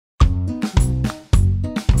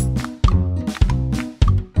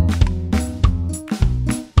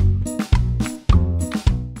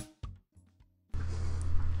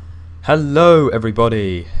Hello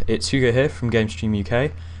everybody, it's Hugo here from GamezStream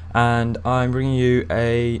UK, and I'm bringing you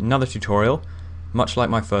another tutorial, much like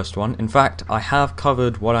my first one. In fact, I have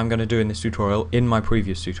covered what I'm going to do in this tutorial in my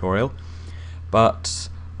previous tutorial, but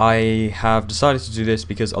I have decided to do this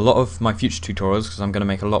because a lot of my future tutorials, because I'm going to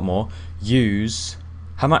make a lot more, use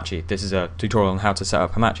Hamachi. This is a tutorial on how to set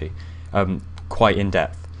up Hamachi, quite in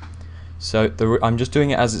depth. So I'm just doing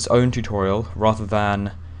it as its own tutorial rather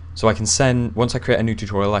than... So I can send, once I create a new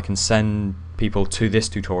tutorial, I can send people to this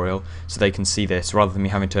tutorial so they can see this, rather than me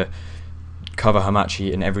having to cover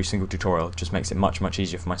Hamachi in every single tutorial. It just makes it much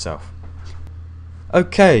easier for myself.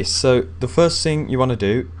 Okay, so the first thing you want to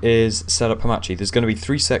do is set up Hamachi. There's going to be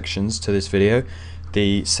 3 sections to this video.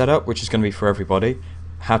 The setup, which is going to be for everybody,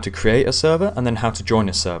 how to create a server, and then how to join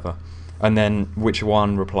a server. And then which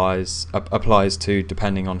one applies to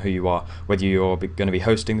depending on who you are, whether you're going to be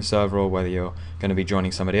hosting the server or whether you're going to be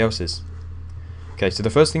joining somebody else's. Okay, so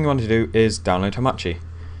the first thing you want to do is download Hamachi.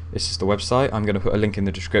 This is the website. I'm going to put a link in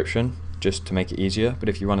the description just to make it easier, but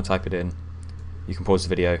if you want to type it in, you can pause the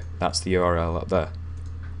video. That's the URL up there.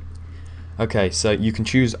 Okay, so you can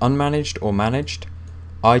choose unmanaged or managed.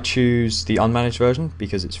 I choose the unmanaged version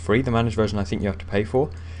because it's free. The managed version I think you have to pay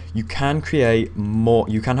for. You can create more,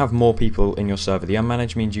 you can have more people in your server. The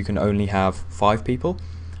unmanaged means you can only have 5 people.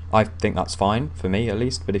 I think that's fine, for me at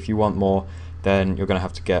least, but if you want more, then you're going to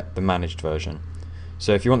have to get the managed version.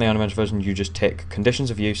 So if you want the unmanaged version, you just tick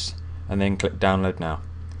conditions of use and then click download now.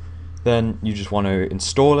 Then you just want to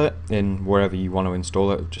install it in wherever you want to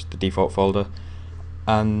install it, just the default folder,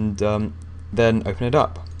 and then open it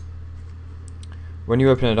up. When you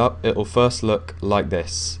open it up, it will first look like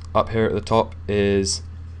this. Up here at the top is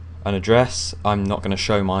an address. I'm not going to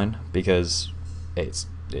show mine because it's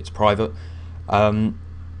private,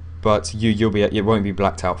 but it won't be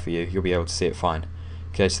blacked out for you. You'll be able to see it fine.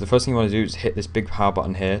 Okay, so the first thing you want to do is hit this big power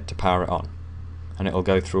button here to power it on, and it'll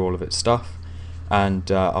go through all of its stuff,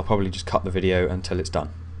 and I'll probably just cut the video until it's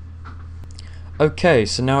done. Okay,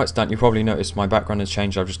 so now it's done. You probably noticed my background has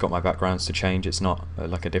changed. I've just got my backgrounds to change. It's not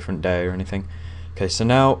like a different day or anything. Okay, so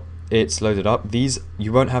now it's loaded up.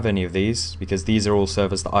 You won't have any of these because these are all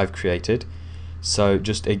servers that I've created, so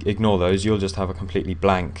just ignore those. You'll just have a completely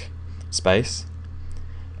blank space.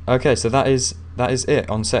 Okay, so that is it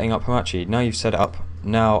on setting up Hamachi. Now you've set it up,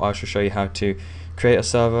 now I shall show you how to create a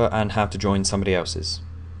server and how to join somebody else's.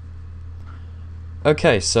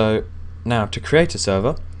 Okay, so now to create a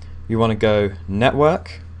server, you want to go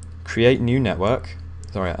network, create new network,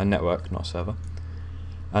 sorry, a network, not a server.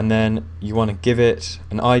 And then you want to give it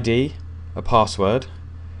an ID, a password.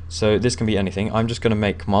 So this can be anything. I'm just going to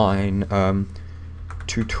make mine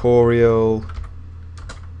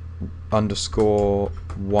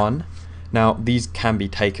tutorial_1. Now these can be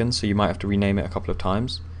taken, so you might have to rename it a couple of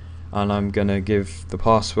times. And I'm going to give the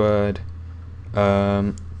password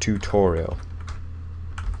tutorial.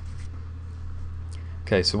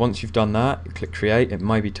 Okay, so once you've done that, you click create. It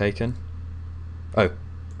might be taken. Oh,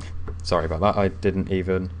 sorry about that. I didn't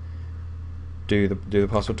even do the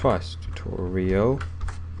password twice. Tutorial.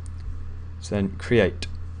 So then create.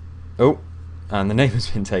 Oh, and the name has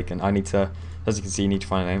been taken. I need to, as you can see, you need to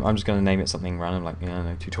find a name. I'm just going to name it something random, like, I don't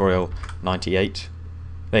know, tutorial 98.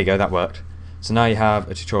 There you go, that worked. So now you have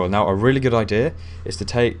a tutorial. Now a really good idea is to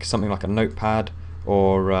take something like a notepad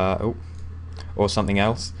or something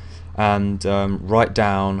else and write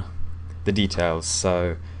down the details.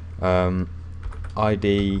 So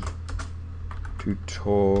ID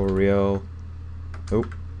tutorial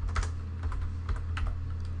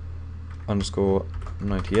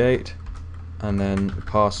 _98 and then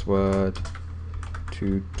password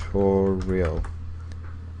tutorial.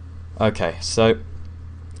 Okay, so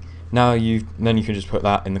now you can just put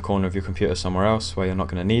that in the corner of your computer somewhere else where you're not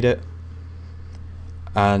going to need it,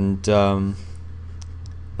 and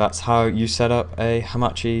that's how you set up a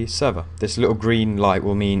Hamachi server. This little green light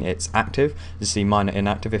will mean it's active. You see mine are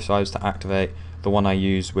inactive. If I was to activate the one I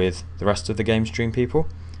use with the rest of the GamezStream people,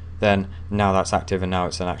 then now that's active and now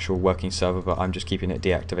it's an actual working server, but I'm just keeping it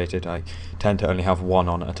deactivated. I tend to only have one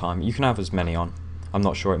on at a time. You can have as many on. I'm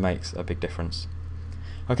not sure it makes a big difference.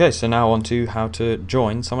 Okay, so now on to how to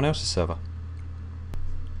join someone else's server.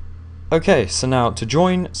 Okay, so now to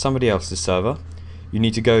join somebody else's server, you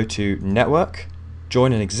need to go to network,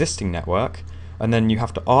 join an existing network, and then you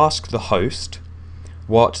have to ask the host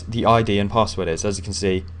what the ID and password is. As you can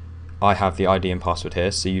see, I have the ID and password here,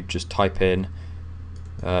 so you just type in,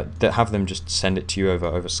 have them just send it to you over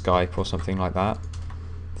Skype or something like that.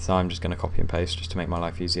 So I'm just going to copy and paste just to make my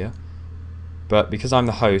life easier. But because I'm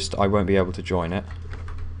the host, I won't be able to join it.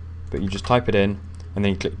 But you just type it in, and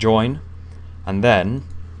then you click join, and then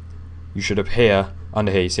you should appear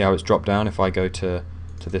under here, you see how it's dropped down. If I go to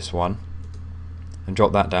this one and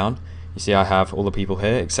drop that down, you see I have all the people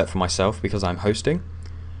here except for myself because I'm hosting.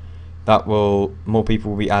 More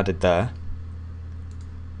people will be added there.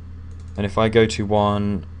 And if I go to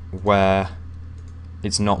one where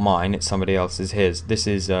it's not mine, it's somebody else's, this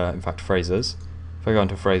is in fact Fraser's. If I go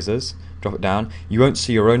into Fraser's, drop it down, you won't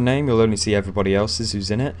see your own name, you'll only see everybody else's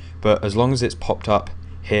who's in it, but as long as it's popped up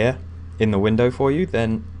here in the window for you,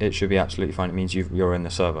 then it should be absolutely fine. It means you're in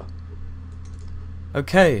the server.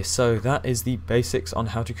 Okay, so that is the basics on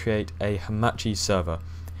how to create a Hamachi server.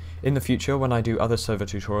 In the future, when I do other server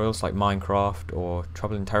tutorials like Minecraft or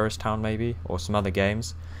Trouble in Terrorist Town maybe, or some other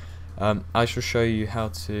games, I shall show you how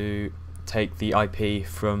to take the IP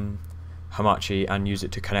from Hamachi and use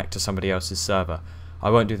it to connect to somebody else's server. I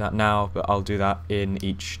won't do that now, but I'll do that in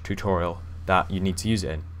each tutorial that you need to use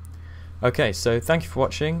it in. Okay, so thank you for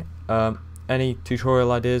watching. Any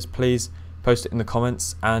tutorial ideas, please post it in the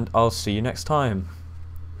comments, and I'll see you next time.